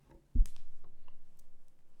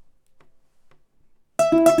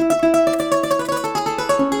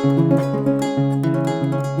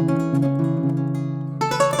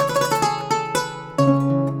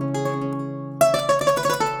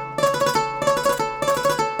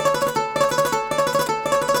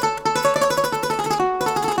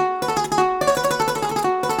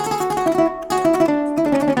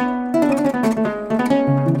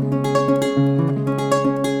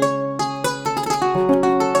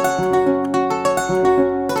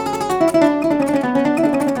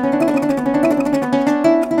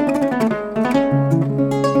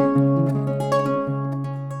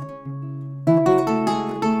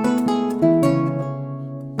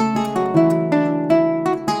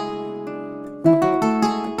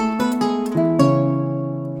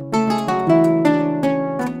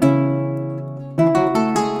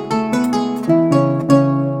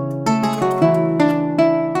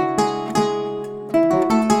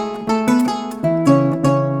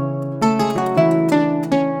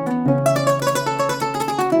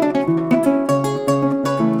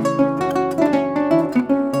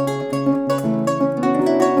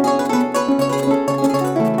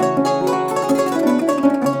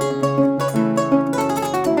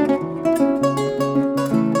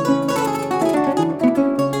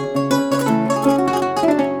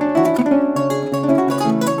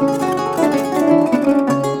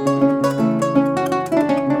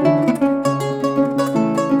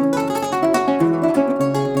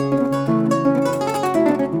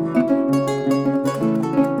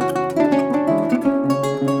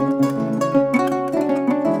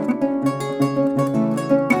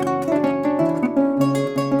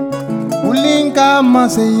Wulinka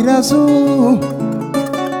maseirasu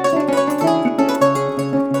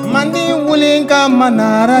Mandi wulinka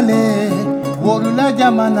manarale Wolula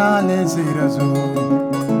jamanale seirasu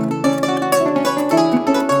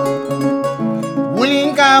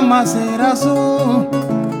Wulinka maseirasu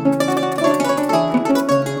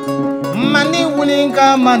Mandi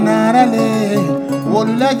wulinka manarale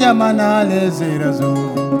Wolula jamanale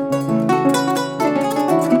seirasu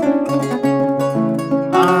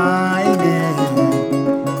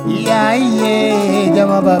Iye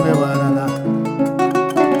jama babe warala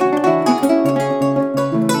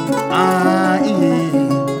iye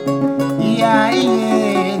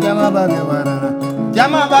jama babe warala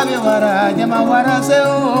jama wara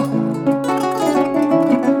seo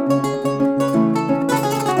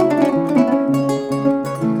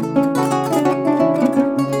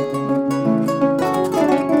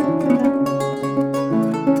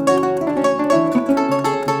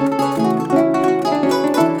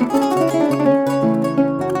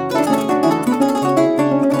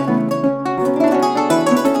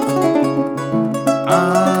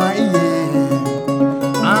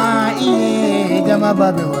jama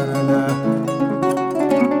babe warala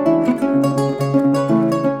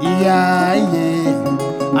iye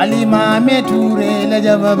alima meture la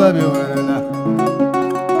jama babe warala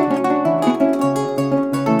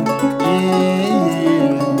iye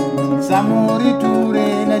samori ture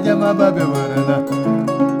la jama babe warala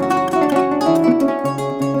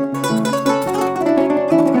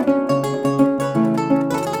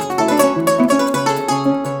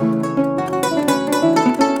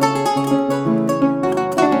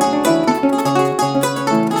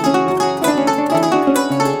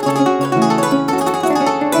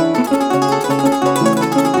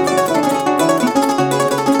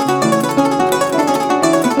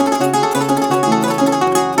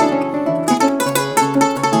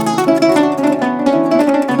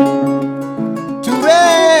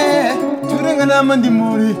mandi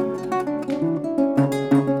mori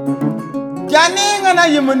jani ngana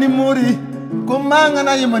yemandi mori koma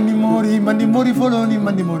ngana yemandi mori foloni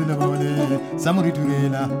mandi mori la bawale samuri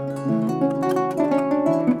turela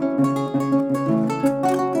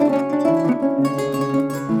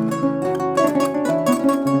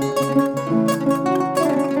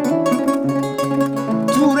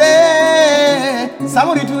ture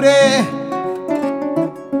samuri ture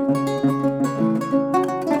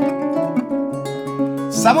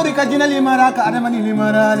Samuri kajina limara ka adamani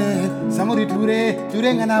limarale Samuri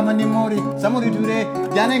ture ngana mandi mori Samuri ture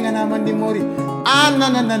jane ngana mandi mori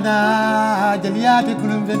na jaliyate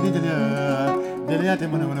kulum vendi jaliyate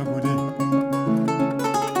mana gude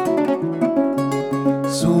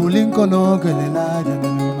Sulin kono kelela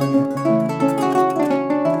janumani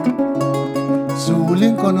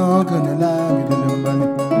Sulin kono kelela janumani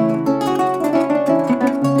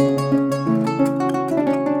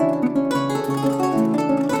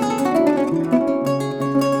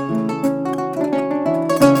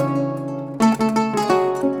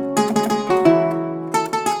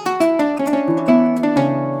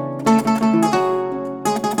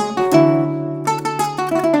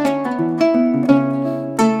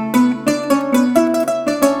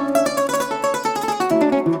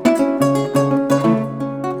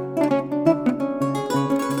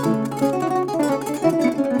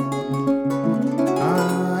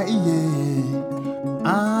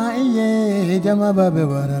jama babe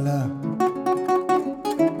warala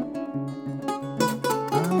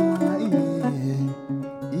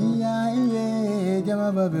iye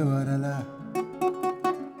jama babe warala